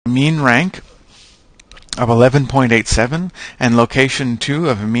mean rank of 11.87 and location 2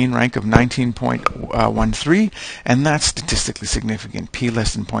 of a mean rank of 19.13, and that's statistically significant, p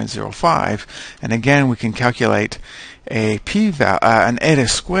less than 0.05. And again, we can calculate a an eta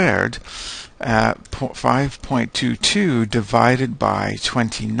squared, 5.22 divided by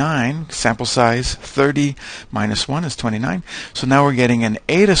 29, sample size 30 minus 1 is 29. So now we're getting an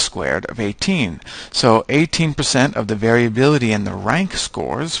eta squared of 18. So 18% of the variability in the rank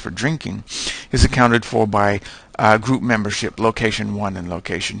scores for drinking is accounted for by group membership, location 1 and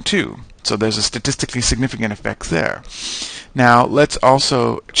location 2. So there's a statistically significant effect there. Now let's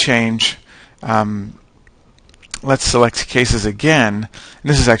also change let's select cases again. And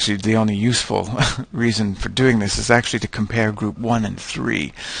this is actually the only useful reason for doing this, is actually to compare group 1 and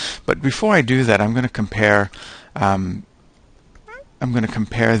 3. But before I do that, I'm going to compare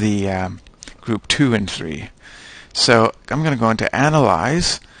the group 2 and 3. So I'm going to go into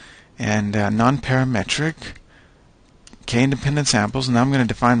Analyze and non-parametric, k-independent samples, and I'm going to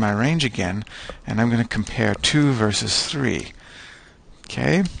define my range again, and I'm going to compare 2 versus 3.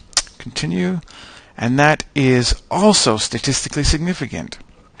 Okay, continue. And that is also statistically significant.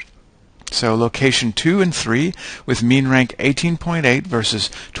 So location 2 and 3 with mean rank 18.8 versus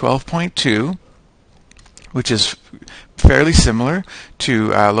 12.2, which is fairly similar to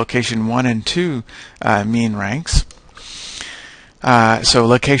location 1 and 2 mean ranks. So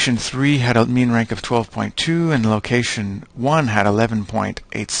location 3 had a mean rank of 12.2 and location 1 had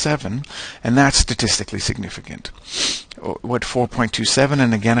 11.87, and that's statistically significant. What 4.27,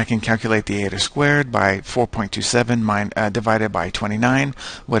 and again I can calculate the eta squared by 4.27 divided by 29,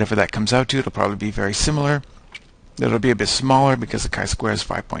 whatever that comes out to. It'll probably be very similar. It'll be a bit smaller because the chi-square is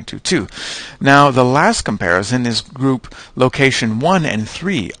 5.22. Now the last comparison is group location 1 and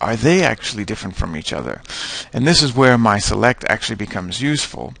 3. Are they actually different from each other? And this is where my select actually becomes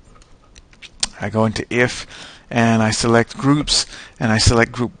useful. I go into if, and I select groups, and I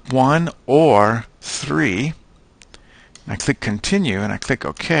select group 1 or 3. I click continue and I click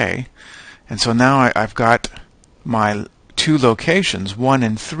OK, and so now I've got my two locations 1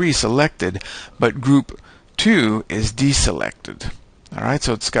 and 3 selected, but group 2 is deselected. Alright,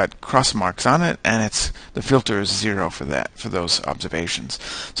 so it's got cross marks on it, and the filter is 0 for those observations.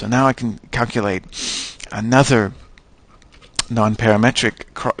 So now I can calculate another non-parametric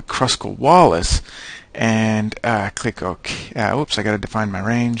Kruskal-Wallis, and click OK. Oops, I got to define my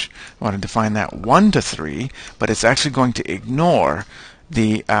range. I want to define that 1 to 3, but it's actually going to ignore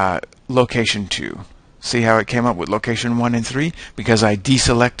the location 2. See how it came up with location 1 and 3? Because I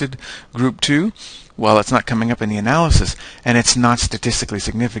deselected group 2. Well, it's not coming up in the analysis, and it's not statistically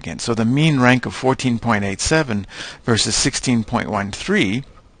significant. So the mean rank of 14.87 versus 16.13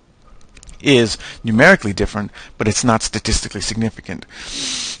 is numerically different, but it's not statistically significant.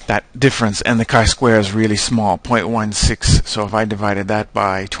 That difference, and the chi-square is really small, 0.16. So if I divided that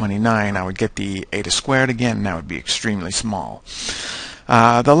by 29, I would get the eta squared again, and that would be extremely small.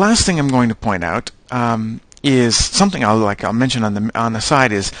 The last thing I'm going to point out is something I'll mention on the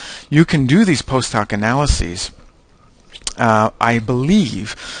side, is you can do these post-hoc analyses, I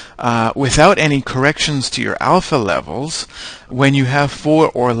believe, without any corrections to your alpha levels when you have 4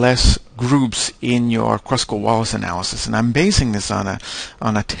 or less groups in your Kruskal-Wallis analysis. And I'm basing this on a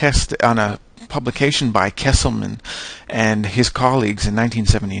publication by Keselman and his colleagues in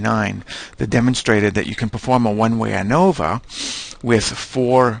 1979 that demonstrated that you can perform a one-way ANOVA with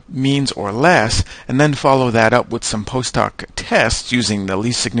 4 means or less, and then follow that up with some post-hoc tests using the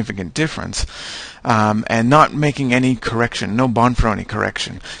least significant difference, and not making any correction, no Bonferroni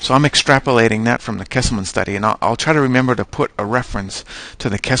correction. So I'm extrapolating that from the Keselman study, and I'll try to remember to put a reference to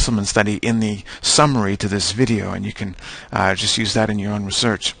the Keselman study in the summary to this video, and you can just use that in your own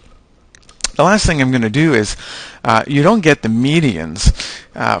research. The last thing I'm going to do is, you don't get the medians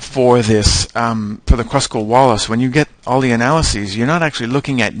for this, for the Kruskal-Wallis. When you get all the analyses, you're not actually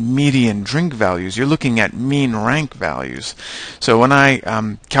looking at median drink values, you're looking at mean rank values. So when I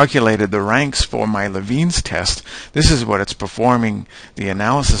calculated the ranks for my Levene's test, this is what it's performing the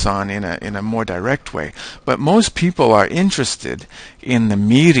analysis on in a more direct way. But most people are interested in the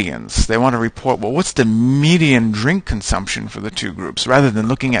medians. They want to report, well, what's the median drink consumption for the two groups, rather than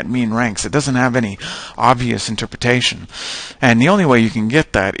looking at mean ranks. It doesn't have any obvious interpretation. And the only way you can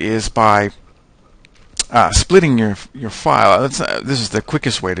get that is by splitting your file. This is the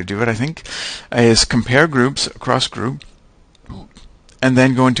quickest way to do it, I think, is compare groups across group, and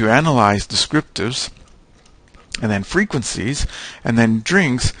then go into Analyze Descriptives, and then Frequencies, and then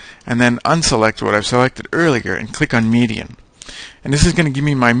Drinks, and then unselect what I've selected earlier and click on Median. And this is going to give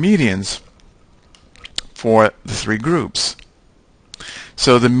me my medians for the 3 groups.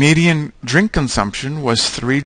 So the median drink consumption was 3